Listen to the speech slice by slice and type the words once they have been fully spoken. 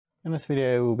In this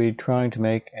video we'll be trying to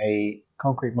make a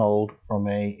concrete mold from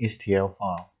a STL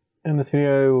file. In this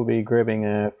video we'll be grabbing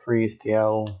a free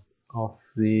STL off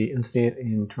the internet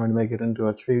and trying to make it into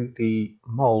a 3D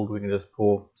mold we can just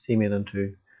pour cement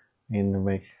into and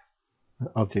make an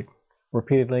object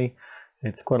repeatedly.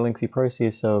 It's quite a lengthy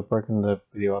process, so I've broken the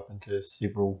video up into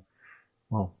several,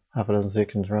 well, half a dozen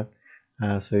sections, right?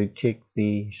 So check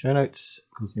the show notes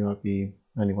because there might be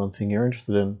only one thing you're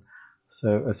interested in.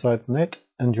 So aside from that,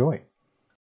 enjoy.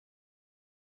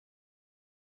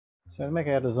 So to make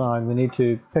our design we need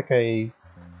to pick a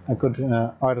good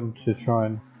item to try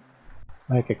and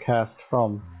make a cast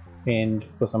from, and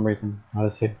for some reason I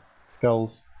just had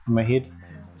skulls in my head,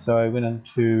 so I went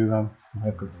into,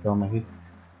 I've got a skull in my head,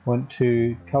 went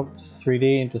to Cults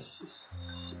 3D and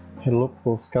just had a look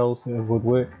for skulls that would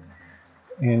work,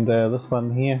 and this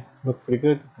one here looked pretty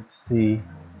good. It's the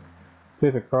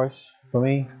perfect price for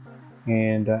me,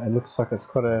 and it looks like it's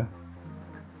quite a,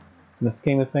 in the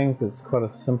scheme of things, it's quite a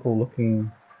simple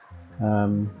looking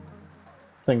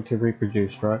thing to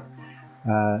reproduce, right?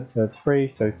 So it's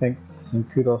free, so thanks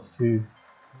and kudos to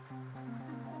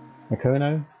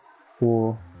Makono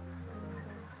for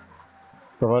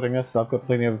providing this. I've got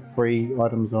plenty of free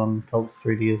items on Cults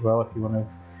 3D as well if you want to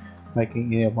make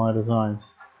any of my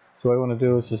designs. So what I want to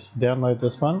do is just download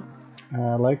this one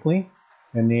locally,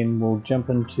 and then we'll jump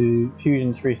into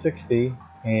Fusion 360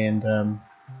 and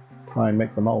try and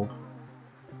make the mold.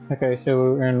 Okay, so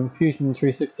we're in Fusion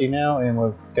 360 now and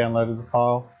we've downloaded the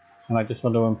file, and I just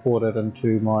want to import it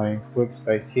into my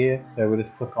workspace here. So we'll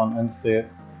just click on insert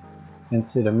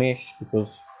a mesh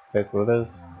because that's what it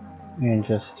is, and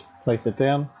just place it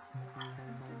down.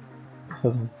 So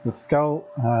this is the skull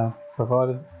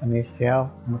provided in the STL.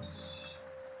 Looks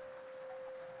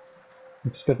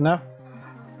good enough.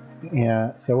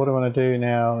 Yeah, so what I want to do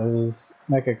now is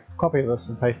make a copy of this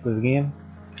and paste it again,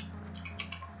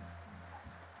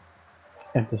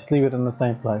 and just leave it in the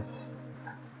same place.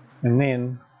 And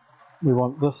then we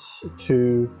want this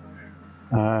to,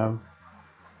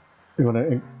 we want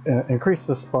to increase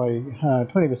this by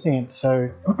 20%, so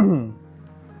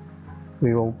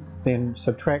we will then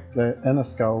subtract the inner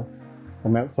skull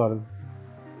from the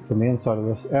inside of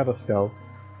this outer skull,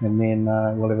 and then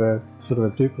we'll have a sort of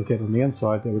a duplicate on the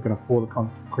inside that we're going to pour the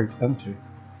concrete into.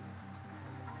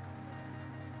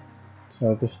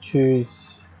 So just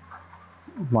choose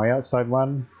my outside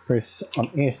one, press on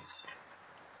S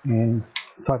and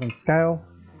type in scale.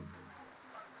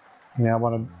 Now I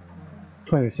want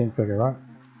it 20% bigger, right?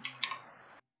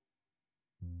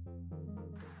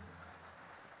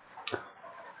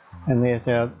 And there's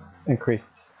our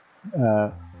increased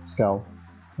skull,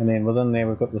 and then within there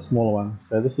we've got the smaller one.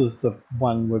 So this is the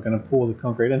one we're going to pour the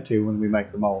concrete into when we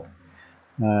make the mold.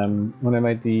 When I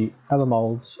made the other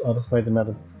molds I just made them out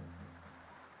of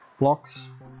blocks.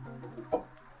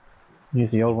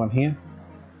 Here's the old one here.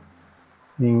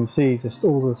 You can see just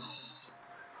all this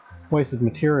wasted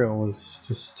material is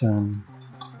just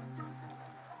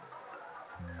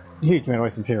huge amount of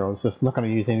wasted material. It's just not going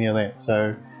to use any of that.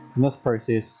 So in this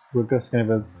process we're just going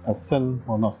to have a thin,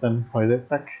 well not thin, probably that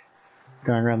thick,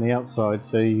 going around the outside,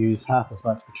 so you use half as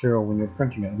much material when you're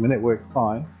printing it. I mean, it worked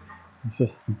fine, it's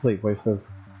just a complete waste of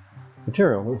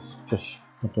material. It's just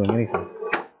not doing anything.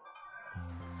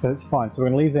 So it's fine, so we're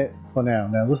going to leave that for now.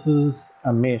 Now this is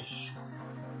a mesh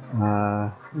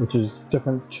which is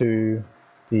different to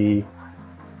a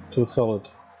solid.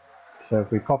 So if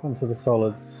we pop into the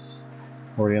solids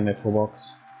already in that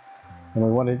toolbox, and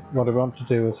what I want to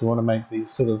do is we want to make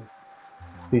these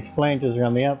these flanges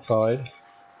around the outside,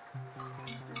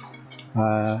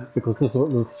 because this is what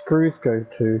the screws go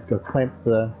to clamp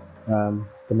the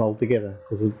mold together.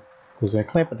 Because we're going to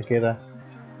clamp it together,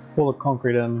 pour the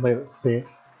concrete in, let it set,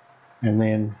 and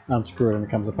then unscrew it and it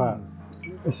comes apart.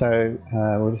 So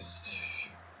we'll just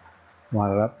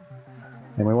line it up,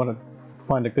 and we want to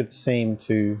find a good seam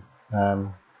to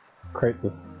create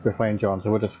the flange on. So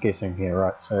we're just guessing here,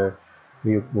 right? So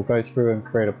we'll go through and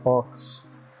create a box,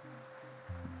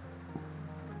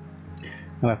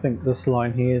 and I think this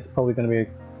line here is probably going to be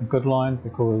a good line,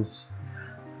 because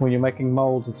when you're making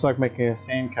molds it's like making a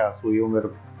sandcastle. You'll be able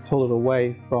to pull it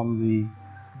away from the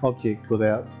object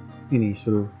without any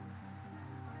sort of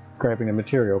grabbing the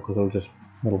material, because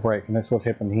it'll break, and that's what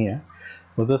happened here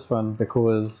with this one.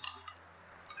 Because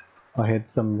I had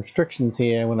some restrictions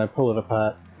here, when I pull it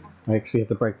apart I actually had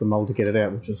to break the mold to get it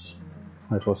out, which is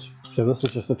hopeless. So this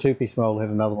is just a two-piece mold, I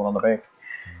had another one on the back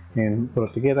and put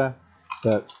it together,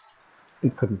 but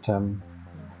it couldn't,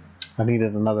 I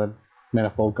needed another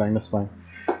manifold going this way.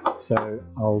 So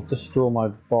I'll just draw my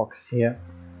box here,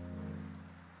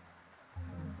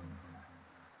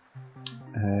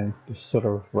 and just sort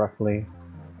of roughly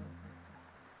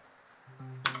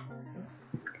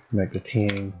make the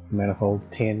 10 manifold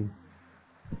 10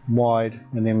 wide,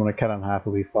 and then when I cut it in half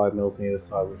it'll be 5 mils on either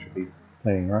side, which will be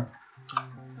plenty, right?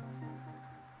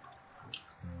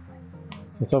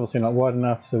 It's obviously not wide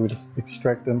enough, so we just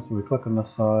extract them. So we click on this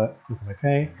side, click on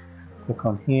OK, click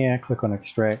on here, click on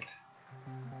extract,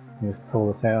 and just pull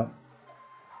this out.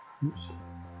 Oops.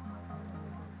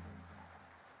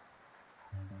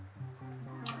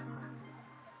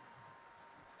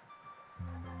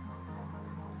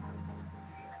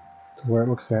 To where it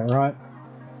looks about right.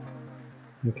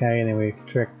 Okay, and then we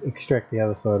extract the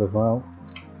other side as well.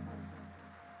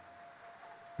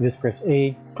 You just press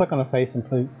E, click on the face and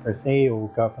press E, or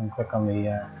go up and click on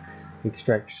the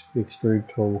extrude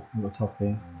tool at the top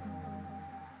there.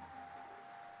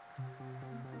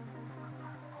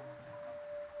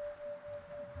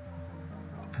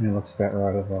 And it looks about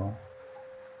right as well.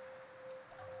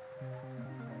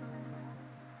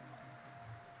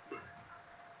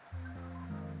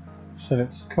 So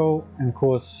that's cool, and of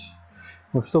course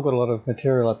we've still got a lot of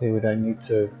material up here we don't need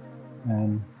to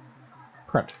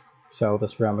print. So I'll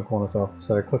just round the corners off.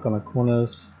 So click on the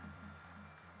corners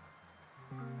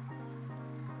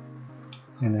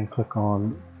and then click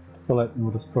on fillet, and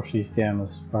we'll just push these down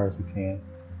as far as we can.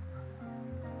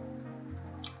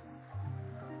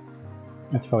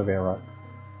 That's probably about right.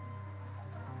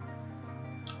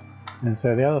 And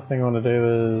so the other thing I want to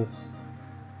do is,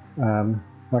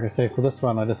 like I say, for this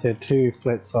one I just had 2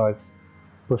 flat sides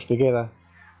pushed together,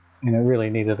 and it really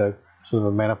needed a sort of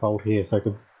a manifold here so I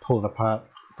could pull it apart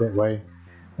that way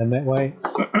and that way.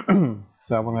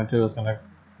 So what I'm going to do is going to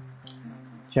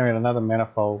generate another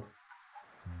manifold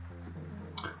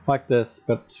like this,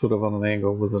 but sort of on an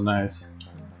angle with the nose.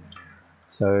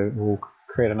 So we'll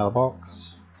create another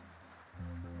box.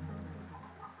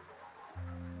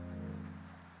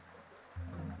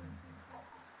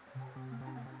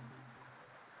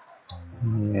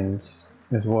 And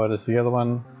as wide as the other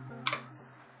one.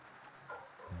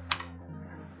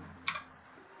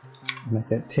 Make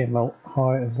that 10 mil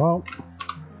high as well.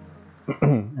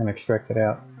 And extract it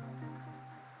out.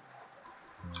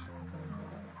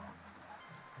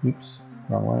 Oops,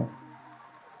 wrong way.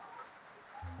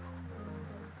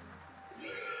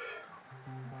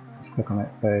 Just click on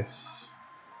that face.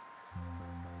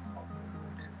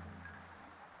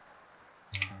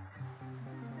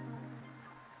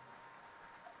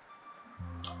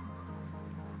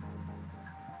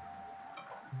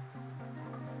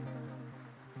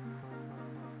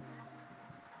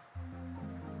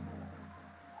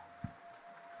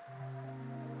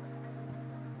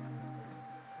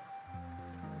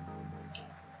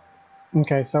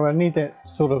 Okay, so I need that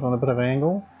sort of on a bit of an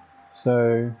angle.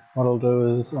 So what I'll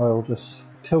do is I'll just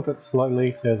tilt it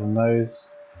slowly so the nose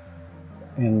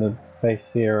and the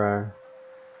base here are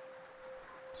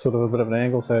sort of a bit of an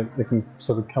angle, so they can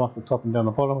sort of come off the top and down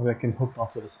the bottom, they can hook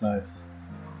onto this nose.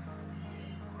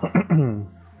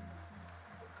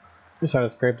 So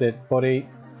let's grab that body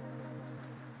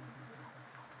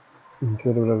and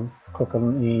give it a bit of click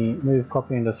on the move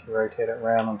copy and just rotate it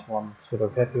around until I'm sort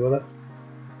of happy with it.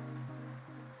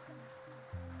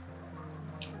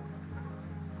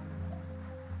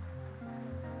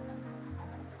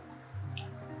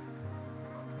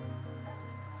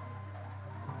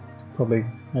 Probably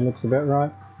it looks about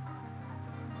right.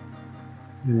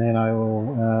 And then I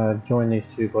will join these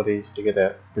 2 bodies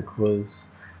together because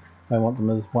I want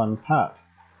them as one part.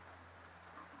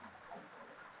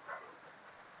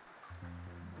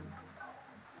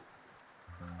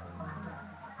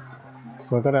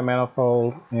 So we've got our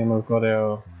manifold and we've got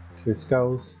our 2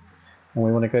 skulls, and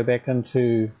we want to go back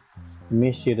into the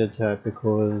mesh editor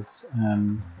because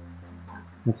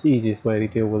it's the easiest way to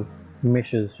deal with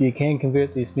meshes. You can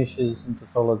convert these meshes into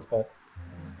solids, but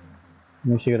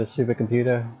unless you've got a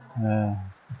supercomputer,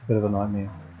 it's a bit of a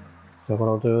nightmare. So what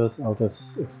I'll do is I'll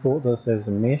just export this as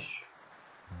a mesh,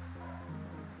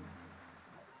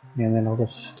 and then I'll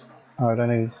just, I don't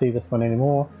need to see this one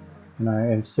anymore, and I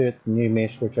insert the new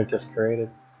mesh which I just created,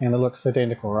 and it looks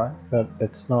identical, right? But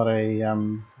it's not a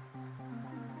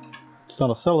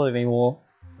solid anymore,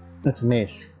 it's a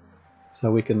mesh, so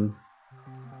we can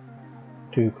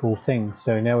do cool things.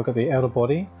 So now we've got the outer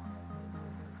body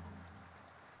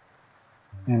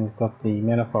and we've got the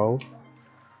manifold,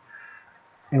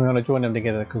 and we want to join them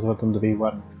together because we want them to be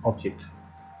one object.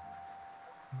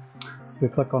 So we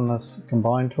click on this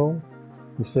combine tool,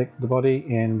 we select the body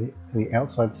and the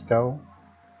outside skull.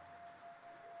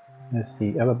 That's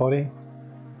the other body.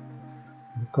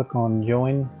 We click on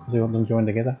join because we want them joined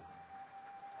together,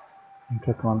 and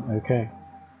click on OK.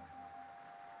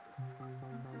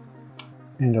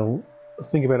 and you'll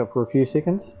think about it for a few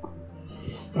seconds.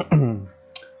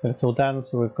 So it's all done,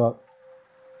 so we've got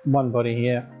one body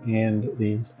here and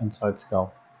the inside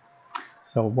skull.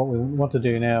 So what we want to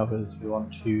do now is we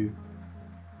want to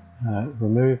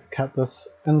cut this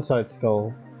inside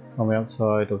skull from the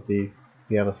outside of the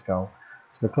outer skull.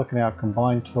 So we're clicking our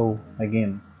combine tool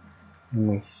again and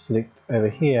we select over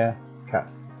here, cut.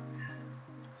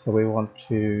 So we want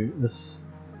to, this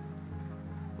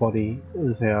body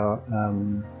is our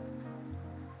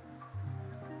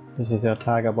this is our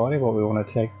target body, what we want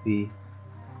to take the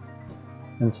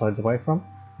insides away from,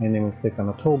 and then we click on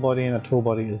the tool body, and the tool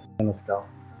body is in the skull.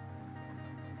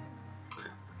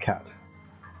 Cut.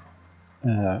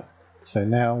 So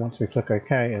now once we click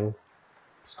OK, it'll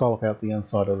scallop out the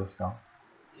inside of the skull.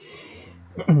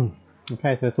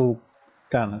 Okay, so it's all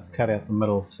done, it's cut out the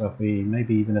middle, so if we,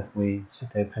 maybe even if we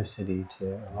set the opacity to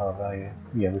a lower value,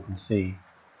 yeah, we can see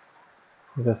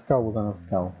there's a skull within a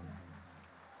skull.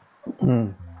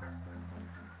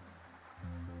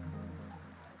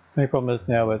 The only problem is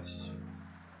now there's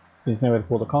nowhere to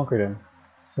pour the concrete in.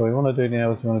 So what we want to do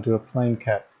now is we want to do a plane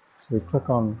cut. So we click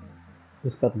on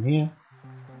this button here.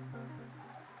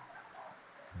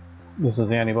 This is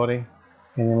the antibody,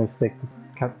 and then we select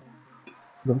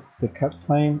the cut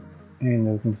plane,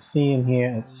 and we can see in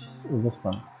here it's this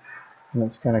one, and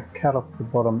it's going to cut off the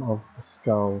bottom of the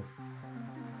skull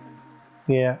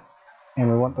here. And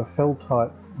we want the fill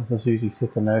type, this is usually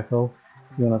set to no fill,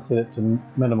 you want to set it to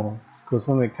minimal, because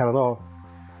when we cut it off,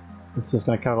 it's just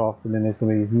going to cut it off and then there's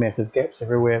going to be massive gaps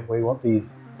everywhere. We want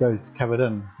those covered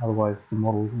in, otherwise the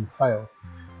model will fail.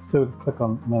 So we'll click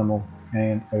on minimal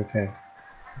and OK.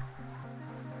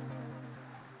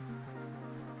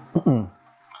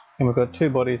 And we've got two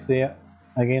bodies there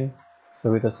again,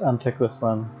 so we just untick this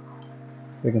one.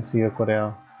 We can see we've got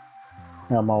our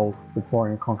mould for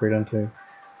pouring concrete into.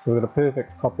 So we've got a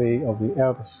perfect copy of the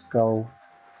outer skull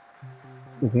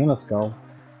with the inner skull,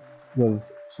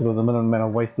 with sort of the minimum amount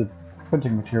of wasted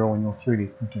printing material in your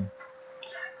 3D printing.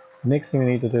 The next thing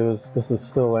we need to do is, this is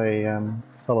still a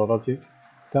solid object.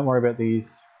 Don't worry about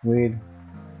these weird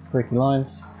freaky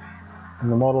lines in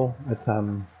the model. It's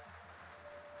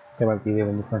they won't be there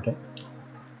when you print it.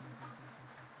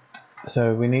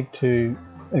 So we need to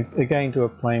again do a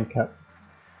plane cut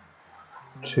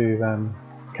to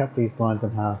cut these lines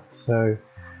in half. So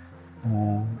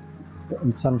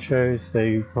in some shows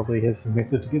they probably have some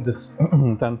method to get this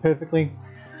done perfectly.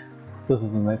 This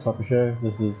isn't that type of show.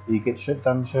 This is the get shit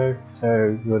done show.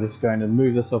 So we're just going to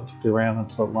move this object around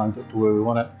until it lines up to where we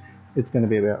want it. It's going to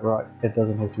be about right. It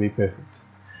doesn't have to be perfect.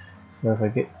 So if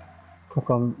I click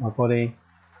on my body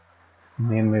and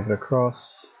then move it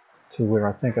across to where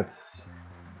I think it's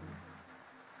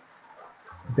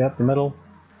about the middle.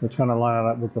 We're trying to line it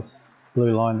up with this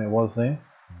blue line that was there.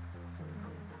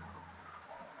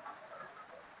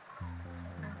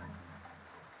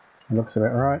 It looks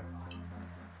about right.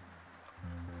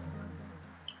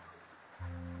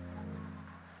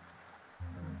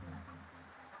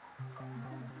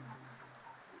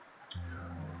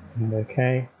 And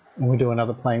OK, and we do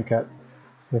another plane cut.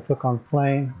 So we click on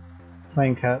plane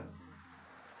cut,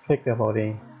 select our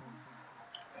body.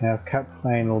 Our cut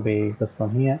plane will be this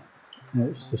one here, and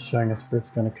it's just showing us where it's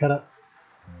going to cut it,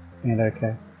 and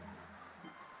OK.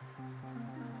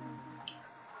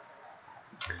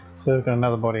 So we've got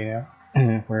another body now,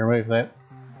 and if we remove that,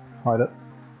 hide it,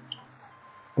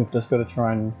 we've just got to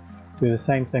try and do the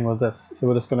same thing with this. So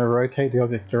we're just going to rotate the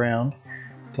object around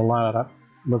to line it up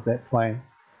with that plane.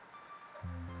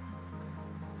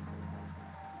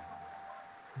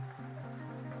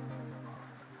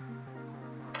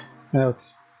 And it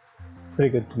looks pretty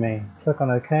good to me. Click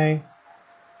on OK,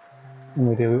 and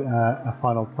we do a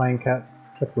final plane cut.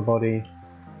 Click the body,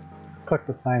 click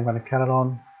the plane, I'm going to cut it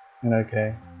on, and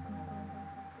OK.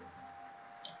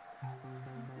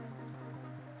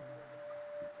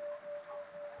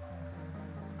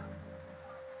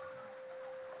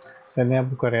 So now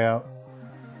we've got our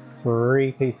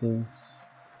 3 pieces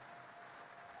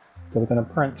that we're going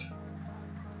to print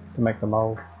to make the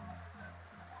mold.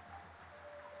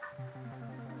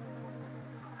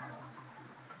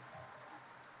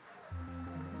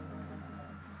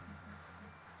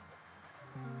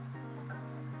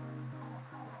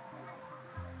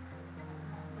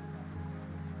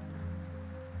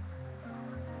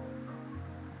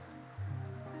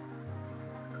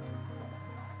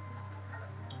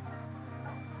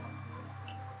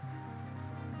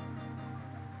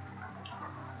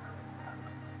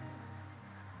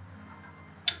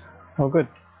 Oh, good.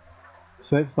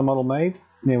 So that's the model made.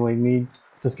 Now we need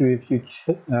just give you a few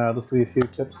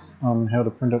tips on how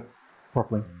to print it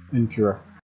properly in Cura.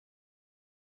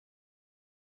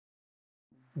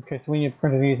 Okay, so when you're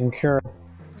printing using Cura,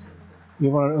 you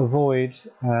want to avoid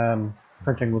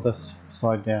printing with this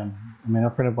side down. I mean, I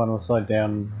printed one with side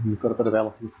down. You've got a bit of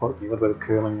elephant foot, you've got a bit of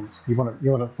curling. You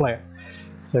want it flat.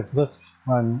 So for this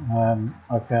one,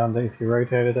 I found that if you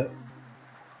rotated it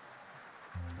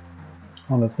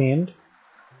on its end,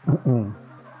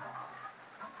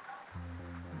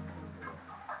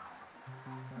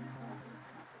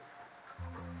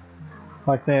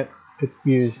 like that, it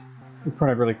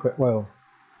printed really quick. Well,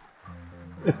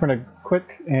 it printed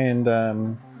quick, and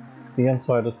the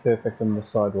inside was perfect and the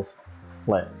side was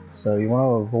flat. So you want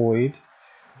to avoid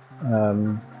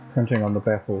printing on the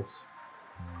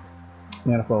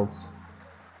manifolds.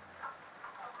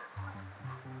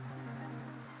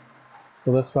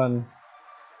 For this one,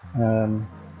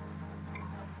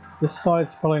 this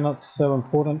side's probably not so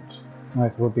important.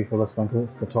 Nice, it would be for this one because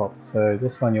it's the top. So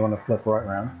this one you want to flip right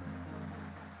round.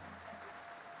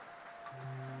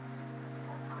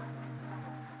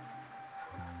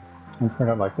 And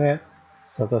print it like that.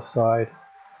 So this side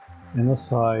and this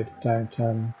side don't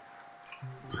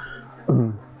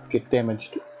get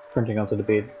damaged printing onto the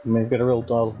bed. I mean, if you've got a real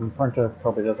dial printer,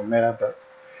 probably doesn't matter, but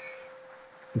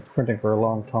it's printing for a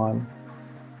long time.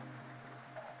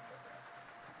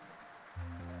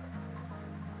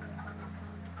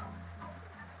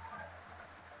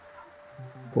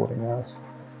 14 hours.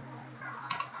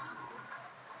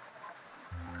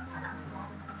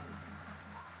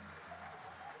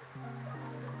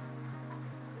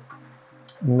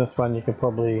 And this one you could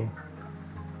probably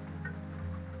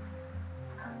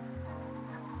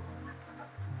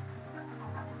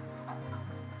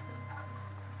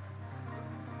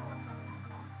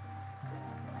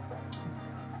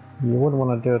you wouldn't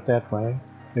want to do it that way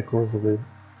because of the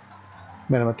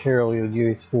amount of material you'd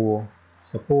use for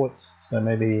supports, so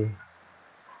maybe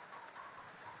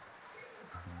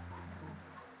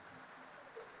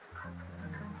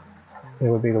that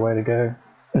would be the way to go.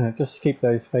 Just keep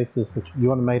those faces, which you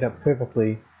want to made up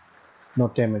perfectly,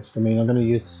 not damaged. I mean, I'm going to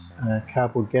use a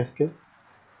cardboard gasket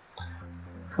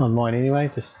on mine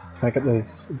anyway, just to make up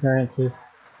those variances,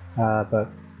 but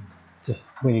just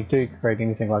when you do create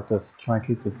anything like this, try and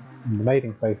keep the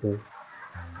mating faces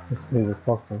as smooth as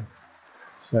possible.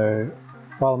 So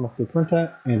file them off the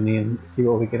printer and then see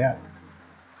what we get out.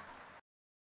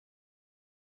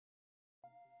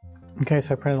 Okay,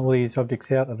 so I printed all these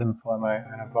objects out. I didn't follow my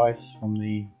own advice from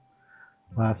the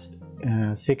last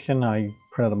section. I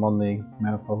printed them on the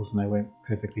manifolds and they went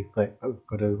perfectly flat, but we've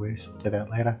got to sort that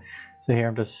out later. So here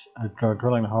I'm just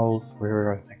drilling the holes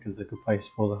wherever I think is a good place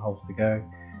for the holes to go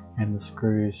and the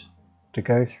screws to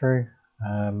go through.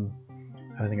 I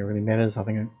don't think it really matters. I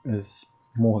think it is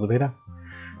more the better.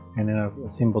 And then I've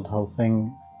assembled the whole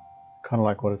thing kind of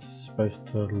like what it's supposed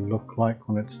to look like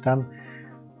when it's done,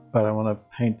 but I want to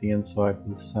paint the inside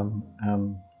with some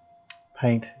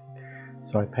paint.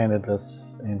 So I painted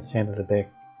this and sanded it back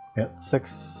about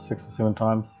six or seven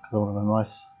times because I wanted a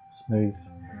nice smooth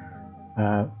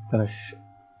finish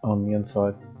on the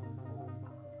inside.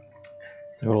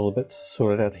 So I've got all the bits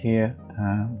sorted out here,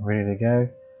 ready to go,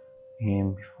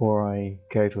 and before I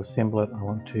go to assemble it I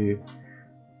want to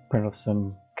print off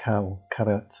some cut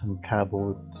out some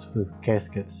cardboard sort of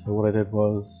gaskets. So what I did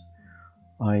was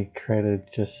I created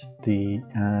just the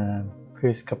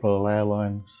first couple of layer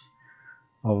lines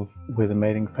of where the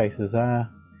mating faces are,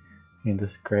 and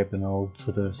just grabbed an old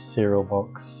sort of cereal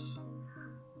box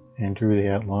and drew the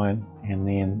outline, and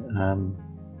then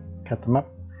cut them up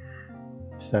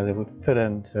so they would fit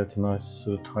in, so it's a nice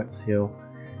sort of tight seal.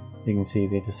 You can see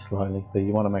there just slightly, but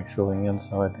you want to make sure on the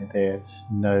inside that there's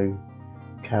no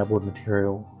cardboard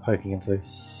material poking into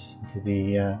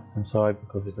the inside,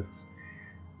 because it just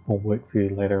will work for you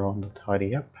later on to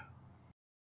tidy up.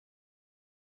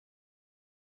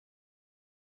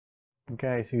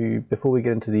 Okay, so before we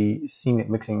get into the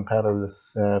cement mixing part of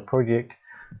this project,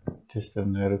 just a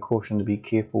note of caution to be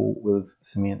careful with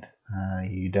cement.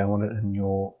 You don't want it in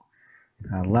your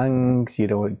lungs,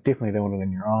 definitely don't want it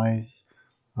in your eyes.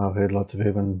 I've heard lots of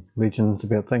urban legends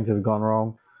about things that have gone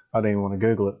wrong. I don't even want to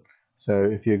Google it. So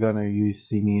if you're going to use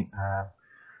cement,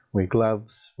 wear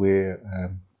gloves, wear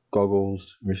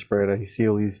goggles, respirator. You see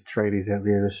all these tradies out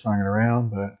there just throwing it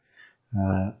around, but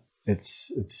it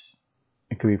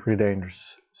could be pretty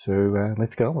dangerous. So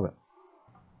let's get on with it.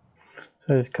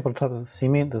 So there's a couple of types of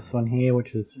cement. This one here,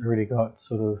 which has already got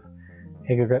sort of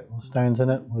aggregate or stones in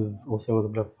it, also with a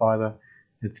bit of fibre.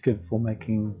 It's good for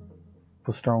making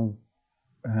strong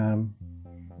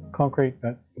concrete,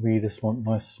 but we just want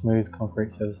nice smooth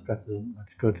concrete, so the stuff isn't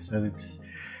much good. So let's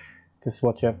just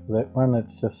watch out for that one.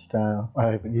 It's just, I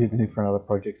haven't used it for another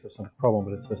project, so it's not a problem,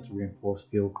 but it's just a reinforced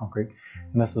steel concrete.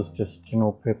 And this is just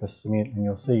general purpose cement, and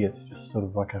you'll see it's just sort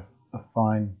of like a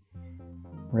fine,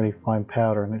 really fine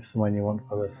powder, and that's the one you want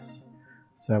for this.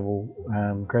 So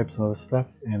we'll grab some of this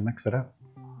stuff and mix it up.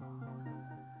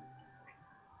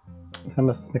 So I'm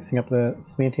just mixing up the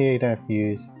cement here. You don't have to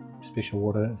use special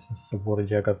water, it's just a water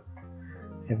jug I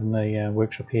have in the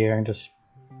workshop here, and just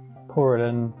pour it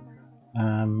in,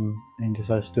 and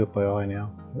I just do it by eye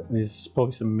now. There's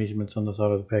probably some measurements on the side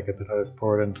of the packet, but I just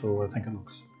pour it until I think it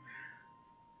looks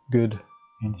good,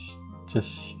 and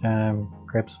just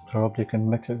grab some sort of object and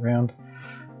mix it around.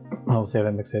 Obviously I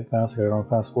don't mix that fast, I got it on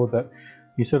fast forward, but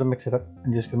you sort of mix it up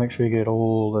and just make sure you get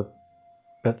all the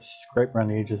bits scrape around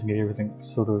the edges and get everything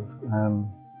sort of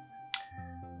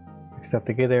mixed up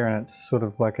together, and it's sort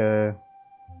of like a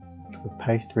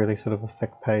paste, really, sort of a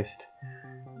thick paste.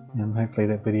 And hopefully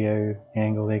that video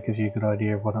angle there gives you a good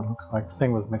idea of what it looks like. The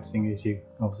thing with mixing is you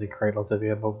obviously create lots of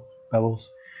air bubbles,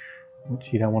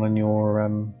 which you don't want in your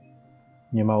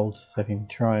molds. So if you can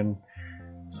try and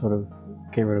sort of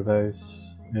get rid of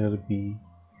those, it'll be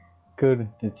good.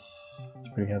 It's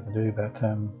pretty hard to do, but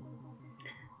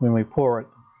when we pour it,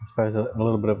 I suppose a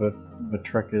little bit of a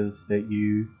trick is that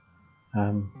you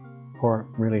pour it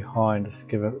really high and just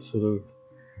give it sort of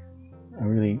a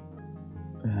really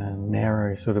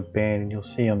narrow sort of band, and you'll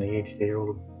see on the edge there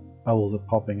all the bubbles are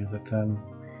popping as it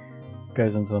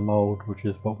goes into the mold, which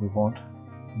is what we want.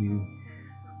 You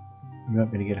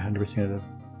won't be able to get 100% of the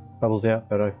bubbles out,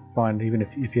 but I find even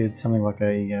if you had something like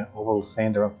a oil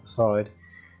sander off the side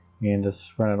and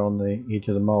just run it on the edge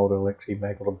of the mold, it'll actually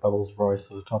make all the bubbles rise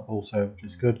to the top also, which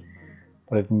is good.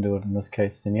 But I didn't do it in this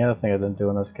case. And the other thing I didn't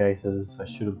do in this case is I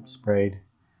should have sprayed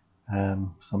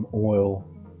some oil,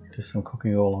 just some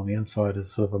cooking oil on the inside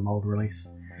as sort of a mold release.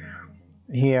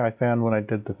 Here I found when I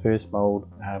did the first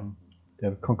mold,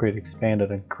 the concrete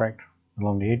expanded and cracked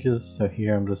along the edges. So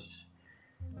here I'm just,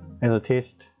 as a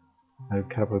test, I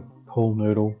cut up a pool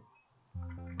noodle.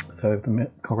 So if the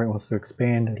concrete wants to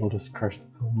expand, it'll just crush the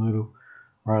pool noodle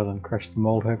rather than crush the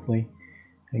mold, hopefully.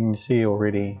 And you can see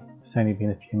already it's only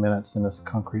been a few minutes and this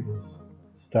concrete is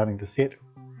starting to set.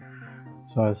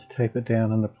 So I just tape it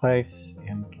down into place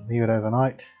and leave it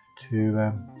overnight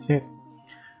to set.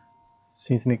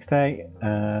 Since the next day,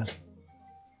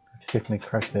 it's definitely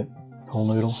crushed that pool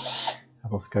noodle.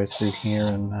 I'll just go through here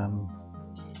and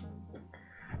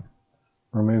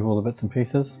remove all the bits and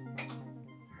pieces,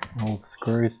 all the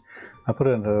screws. I put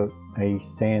it into a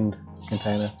sand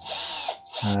container.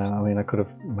 I mean, I could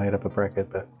have made up a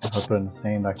bracket, but if I put it in the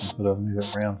sand, I can sort of move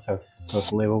it around so it's sort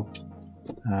of level.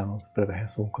 It's a bit of a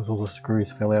hassle because all the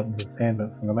screws fell out into the sand, but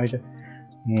it's not major.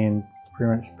 And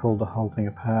pretty much pulled the whole thing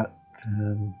apart.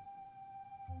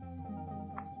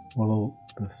 All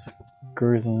the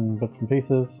screws and bits and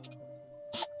pieces.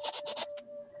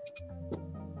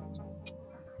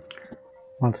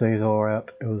 Once these all are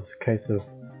out, it was a case of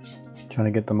trying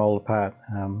to get the mold apart.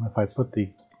 If I put the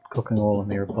cooking oil in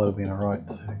there, it would probably been alright.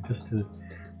 So just to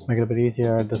make it a bit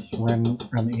easier, I just ran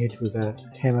around the edge with a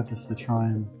hammer just to try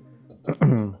and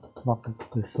knock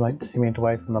the cement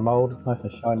away from the mold. It's nice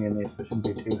and shiny in there, so it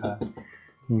shouldn't be too hard.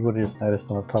 And you would have just noticed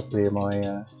on the top there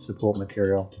my support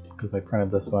material, because I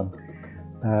printed this one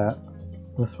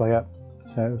this way up.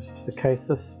 So it was just a case.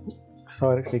 This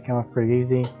side actually came off pretty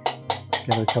easy.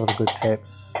 Give it a couple of good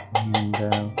taps and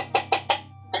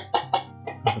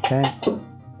up it came.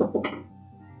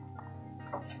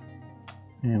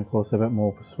 And of course a bit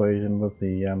more persuasion with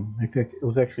the, it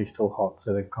was actually still hot,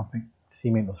 so the concrete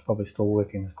cement was probably still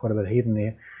working. There's quite a bit of heat in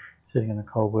there, sitting in a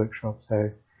cold workshop,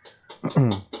 so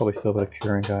probably still a bit of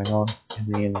curing going on.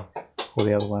 And then for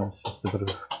the other ones, just a bit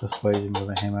of persuasion with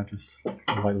a hammer, just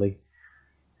lightly.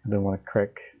 I don't want to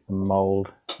crack the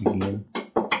mould again.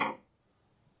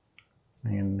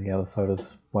 And the other side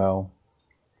as well.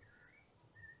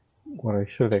 What I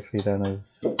should have actually done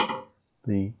is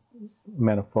the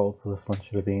manifold for this one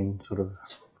should have been sort of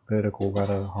vertical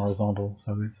rather than horizontal,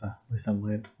 so that's a lesson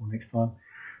learned for next time.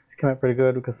 It's come out pretty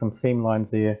good. We've got some seam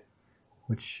lines there,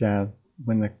 which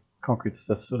when the concrete's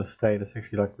just sort of stayed, it's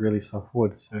actually like really soft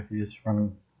wood, so if you just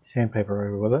run sandpaper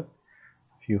over with it,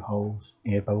 a few holes,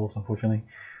 air bubbles unfortunately,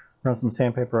 run some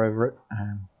sandpaper over it,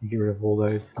 and you get rid of all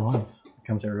those lines. It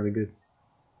comes out really good.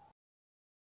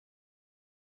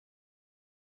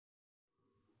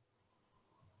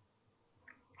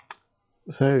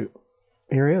 So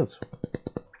here he is.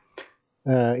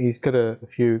 He's got a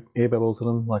few air bubbles in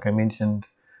him, like I mentioned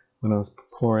when I was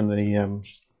pouring the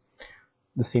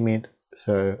cement.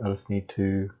 So I just need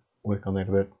to work on that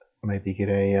a bit. Maybe get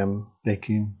a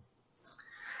vacuum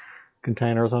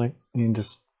container or something, and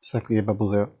just suck the air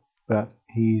bubbles out, but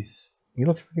he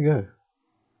looks pretty good.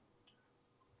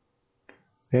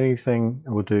 The only thing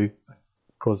I will do,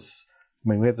 because I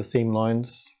mean we have the seam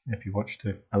lines, if you watch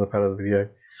the other part of the video,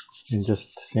 and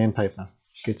just sandpaper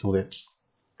gets all that,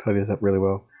 tidies up really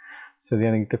well. So the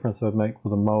only difference I would make for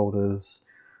the mould is,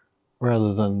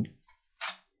 rather than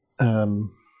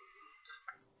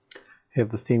have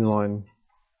the seam line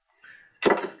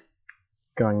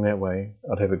going that way,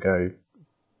 I'd have it go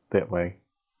that way,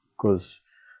 because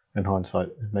in hindsight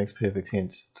it makes perfect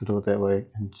sense to do it that way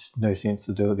and just no sense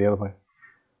to do it the other way.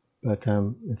 But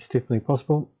it's definitely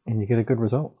possible and you get a good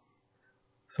result.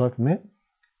 Aside from that,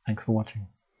 thanks for watching.